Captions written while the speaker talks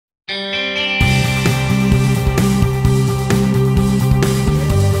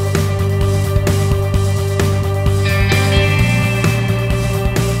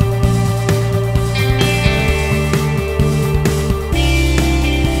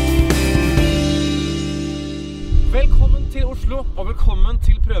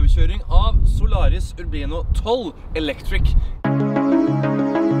til prøvekjøring av Solaris Urbino 12 Electric.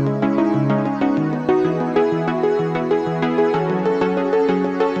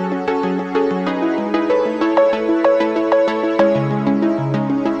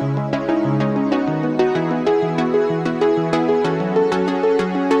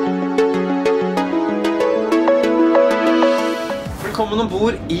 Velkommen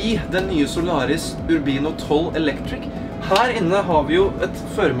ombord i den nye Solaris Urbino 12 Electric. Her inne har vi jo et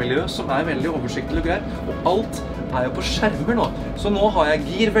føremiljø som er veldig oversiktlig og greit, og alt er jo på skjermer nå. Så nå har jeg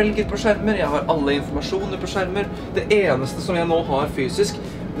girvelger på skjermer, jeg har alle informasjoner på skjermer. Det eneste som jeg nå har fysisk,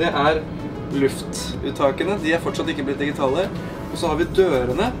 det er luftuttakene. De er fortsatt ikke blitt digitale. Og så har vi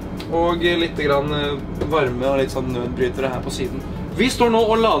dørene og litt grann varme og litt sånn nødbrytere her på siden. Vi står nå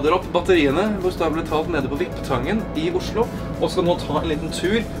og lader opp batteriene, bokstavelig talt nede på Vippetangen i Oslo, og skal nå ta en liten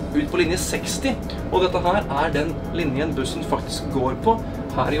tur ut på linje 60. Og dette her er den linjen bussen faktisk går på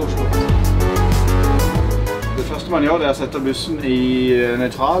her i Oslo. Det første man gjør, det er å sette bussen i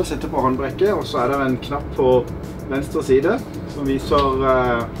nøytral, sette på håndbrekket, og så er det en knapp på venstre side som viser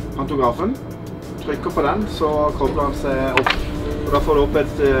pantografen. Trykker på den, så kobler den seg opp. Og da får du opp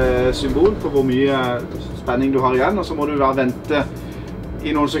et symbol på hvor mye spenning du har igjen, og så må du da vente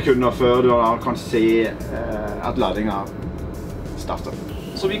i noen sekunder før du kan se at ladingen starter.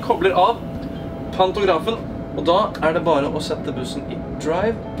 Så vi kobler av pantografen, og da er det bare å sette bussen i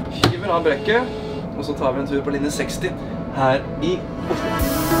drive, hiver av brekket, og så tar vi en tur på linje 60 her i Oslo.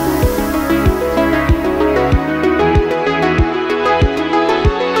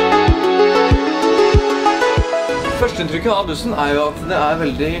 Førsteinntrykket av bussen er jo at det er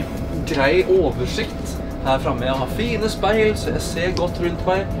veldig grei oversikt her fremme. Jeg har fine speil, så jeg ser godt rundt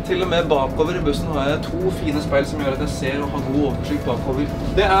meg. Til og med bakover i bussen har jeg 2 fine speil som gjør at jeg ser og har god oversikt bakover.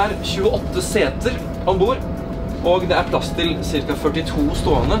 Det er 28 seter ombord, og det er plass til ca. 42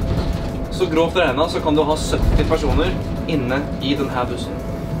 stående. Så grovt regnet så kan du ha 70 personer inne i denne bussen.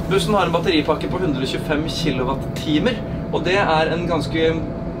 Bussen har en batteripakke på 125 kWh, og det er en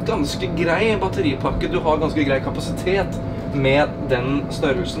ganske grei batteripakke. Du har ganske grei kapasitet med den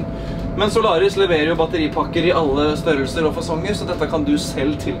størrelsen. Men Solaris leverer jo batteripakker i alle størrelser og fasonger, så dette kan du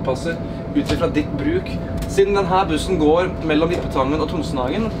selv tilpasse ut fra ditt bruk. Siden denne bussen går mellom Vippetangen og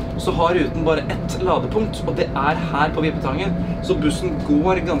Tonsenhagen, så har ruten bare ett ladepunkt, og det er her på Vippetangen. Så bussen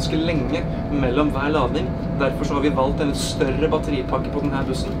går ganske lenge mellom hver ladning. Derfor så har vi valgt en litt større batteripakke på denne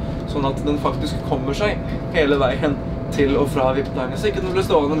bussen, sånn at den faktisk kommer seg hele veien til og fra Vippetangen. Så ikke den blir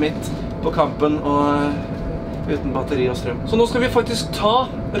stående midt på Kampen og uten batteri og strøm. Så nå skal vi faktisk ta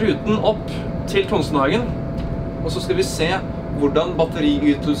ruten opp til Tonsenhagen, og så skal vi se hvordan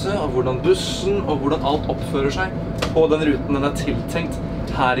batteriytelse, og hvordan bussen, og hvordan alt oppfører seg på den ruten den er tiltenkt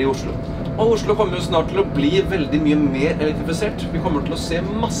her i Oslo. Og Oslo kommer jo snart til å bli veldig mye mer elektrifisert. Vi kommer til å se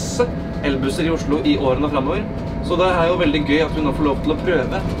masse elbusser i Oslo i årene fremover. Så det er jo veldig gøy at vi nå får lov til å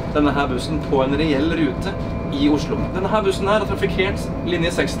prøve denne her bussen på en reell rute i Oslo. Denne her bussen her har trafikkert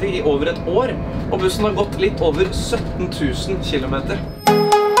linje 60 i over et år, og bussen har gått litt over 17 000 kilometer.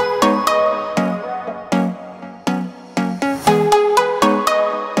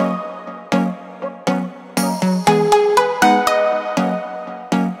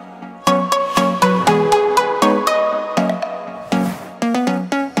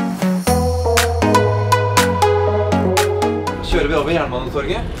 Kjører vi over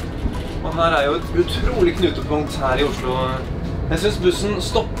Jernbanetorget, og her er jo et utrolig knutepunkt her i Oslo. Jeg synes bussen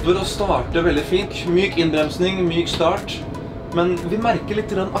stopper og starter veldig fint. Myk innbremsning, myk start. Men vi merker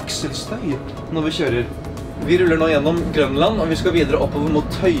litt akselstøy når vi kjører. Vi ruller nå gjennom Grønland, og vi skal videre oppover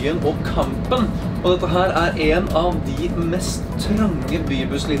mot Tøyen og Kampen. Og dette her er en av de mest trange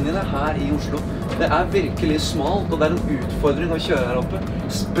bybusslinjene her i Oslo. Det er virkelig smalt, og det er en utfordring å kjøre her oppe.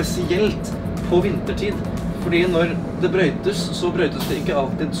 Spesielt på vintertid. Fordi når det brøytes, så brøytes det ikke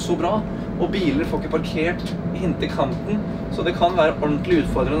alltid så bra. Og biler får ikke parkert inntil kanten, så det kan være ordentlig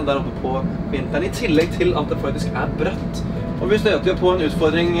utfordrende der oppe på vinteren, i tillegg til at det faktisk er bratt. Og vi støter jo på en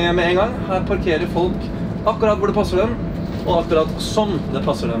utfordring med en gang. Her parkerer folk akkurat hvor det passer dem, og akkurat sånn det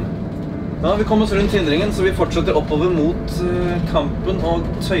passer dem. Ja, vi kommer oss rundt hindringen, så vi fortsetter oppover mot Kampen og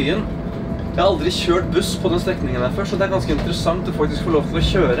Tøyen. Jeg har aldri kjørt buss på den strekningen her før, så det er ganske interessant å faktisk få lov til å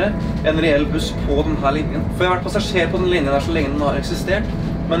kjøre en reell buss på denne linjen. For jeg har vært passasjer på den linjen her så lenge den har eksistert,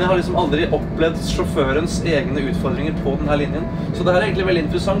 men jeg har liksom aldri opplevd sjåførens egne utfordringer på denne linjen. Så det her er egentlig veldig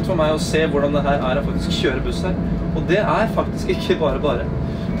interessant for meg å se hvordan det her er å faktisk kjøre buss her. Og det er faktisk ikke bare.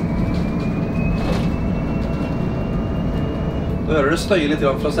 Du hører det støye litt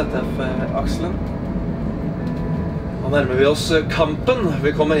fra ZF-akselen. nærmer vi oss Kampen.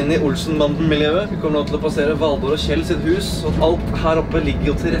 Vi kommer inn i Olsenbanden-miljøet. Vi kommer nå til å passere Valdor og Kjell sitt hus. Og alt her oppe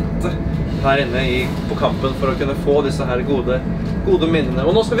ligger jo til rette her inne på Kampen for å kunne få disse her gode minnene.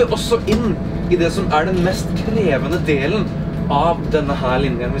 Og nå skal vi også inn i det som er den mest krevende delen av denne her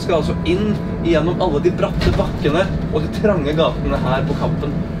linjen. Vi skal altså inn igjennom alle de bratte bakkene og de trange gatene her på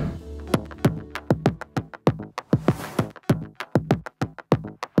Kampen.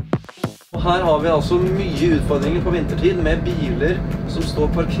 Her har vi altså mye utfordringer på vintertid med biler som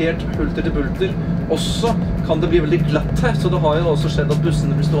står parkert hulter til bulter. Også kan det bli veldig glatt her, så det har jo også skjedd at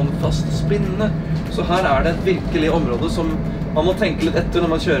bussene blir stående fast spinnende. Så her er det et virkelig område som man må tenke litt etter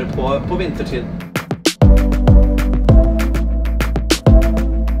når man kjører på vintertid.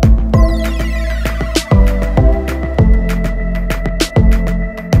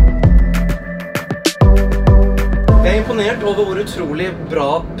 Over hvor utrolig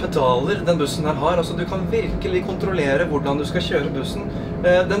bra pedaler den bussen her har. Altså, du kan virkelig kontrollere hvordan du skal kjøre bussen.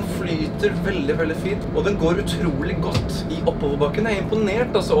 Den flyter veldig, veldig fint, og den går utrolig godt i oppoverbakken. Jeg er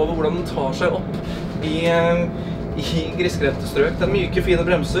imponert altså, over hvordan den tar seg opp i grisgrendte strøk. Det er myke, fine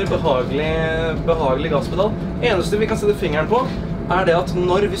bremser, behagelig gasspedal. Eneste vi kan sette fingeren på er det at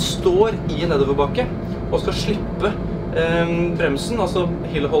når vi står i en nedoverbakke og skal slippe bremsen, altså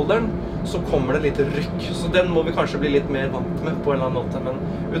hillholderen, så kommer det litt rykk. Så den må vi kanskje bli litt mer vant med på en eller annen måte. Men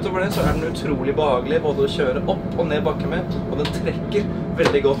utover det så er den utrolig behagelig både å kjøre opp og ned bakke med, og den trekker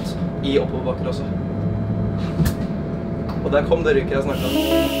veldig godt i oppoverbakker også. Og der kom det rykket jeg snakket om.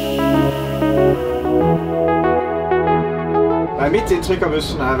 Mitt inntrykk av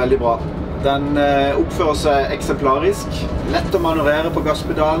bussen er veldig bra. Den oppfører seg eksemplarisk. Lett å manøvrere på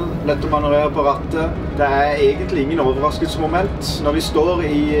gasspedalen, lett å manøvrere på rattet. Det er egentlig ingen overraskelsesmoment. Når vi står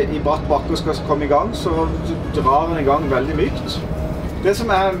i bratt bakke og skal komme i gang, så drar den i gang veldig mykt. Det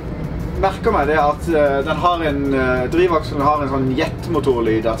som jeg merker meg, det er at drivakselen har en sånn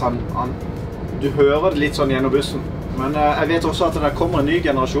jetmotorlyd, at du hører det litt sånn gjennom bussen. Men jeg vet også at det kommer en ny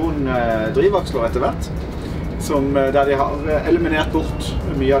generasjon drivaksler etter hvert, der de har eliminert bort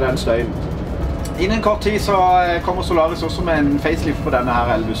mye av den støyen. Innen en kort tid så kommer Solaris også med en facelift på denne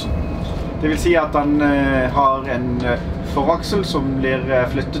her elbussen. Det vil si at den har en foraksel som blir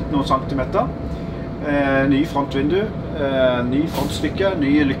flyttet noen centimeter, ny frontvindu, ny frontstykke,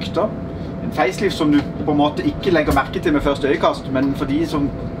 nye lykter. En facelift som du på en måte ikke legger merke til med første øyekast, men for de som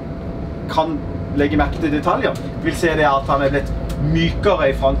kan legge merke til detaljer, vil se det at han er blitt mykere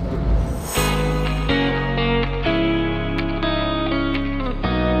i fronten.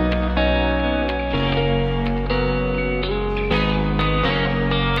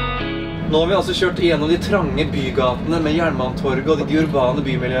 Nå har vi altså kjørt igjennom de trange bygatene med Jernbanetorget og de urbane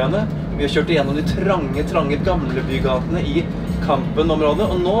bymiljøene. Vi har kjørt igjennom de trange gamle bygatene i Kampen-området,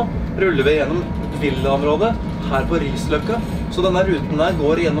 og nå ruller vi gjennom villaområdet her på Risløkka. Så denne ruten her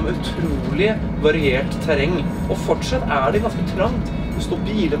går gjennom utrolig variert terreng, og fortsatt er det ganske trangt. Det står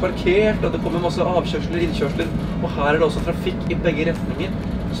biler parkert, og det kommer masse avkjørsler, innkjørsler, og her er det også trafikk i begge retninger.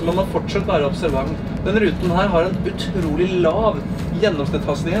 Så man må fortsatt være observant. Denne ruten her har en utrolig lav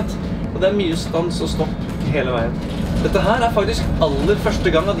gjennomsnittshastighet, og det er mye stans og stopp hele veien. Dette her er faktisk aller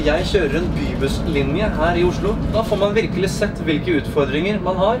første gang at jeg kjører en bybusslinje her i Oslo. Da får man virkelig sett hvilke utfordringer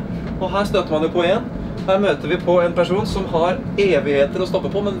man har, og her støter man jo på en. Her møter vi på en person som har evigheter å stoppe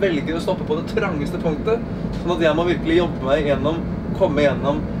på, men velger å stoppe på det trangeste punktet, sånn at jeg må virkelig jobbe meg gjennom, komme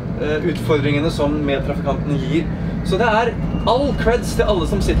gjennom utfordringene som medtrafikantene gir. Så det er all creds til alle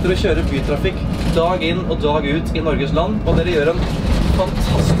som sitter og kjører bytrafikk dag inn og dag ut i Norges land, og dere gjør en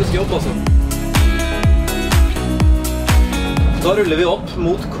fantastisk jobb også. Da ruller vi opp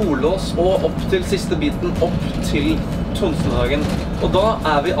mot Kolås og opp til siste biten, opp til Tonsenhagen. Og da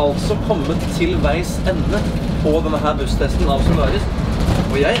er vi altså kommet til veis ende på denne her busstesten av Solaris.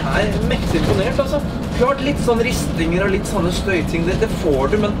 Og jeg er mektig imponert, altså. Klart litt sånn ristinger og litt sånne støyting, det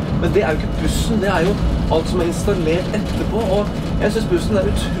får du, men det er jo ikke bussen, det er jo alt som er installert etterpå. Og jeg synes bussen er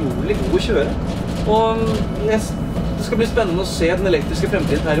utrolig god å kjøre. Og det skal bli spennende å se den elektriske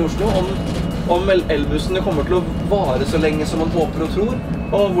fremtiden her i Oslo, om elbussene kommer til å vare så lenge som man håper og tror,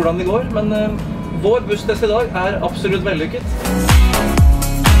 og hvordan det går. Men vår busstest i dag er absolutt vellykket.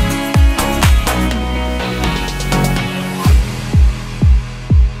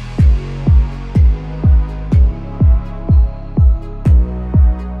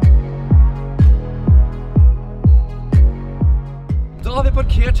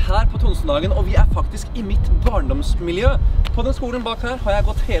 Tonsenhagen, og vi er faktisk i mitt barndomsmiljø. På den skolen bak her har jeg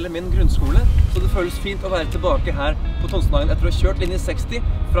gått hele min grunnskole, så det føles fint å være tilbake her på Tonsenhagen etter å ha kjørt linje 60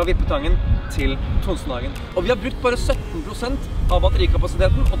 fra Vippetangen til Tonsenhagen. Og vi har brukt bare 17% av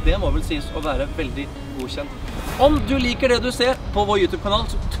batterikapasiteten, og det må vel sies å være veldig godkjent. Om du liker det du ser på vår YouTube-kanal,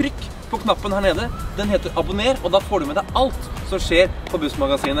 så trykk på knappen her nede. Den heter abonner, og da får du med deg alt som skjer på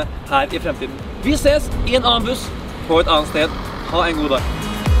Bussmagasinet her i fremtiden. Vi ses i en annen buss på et annet sted. Ha en god dag.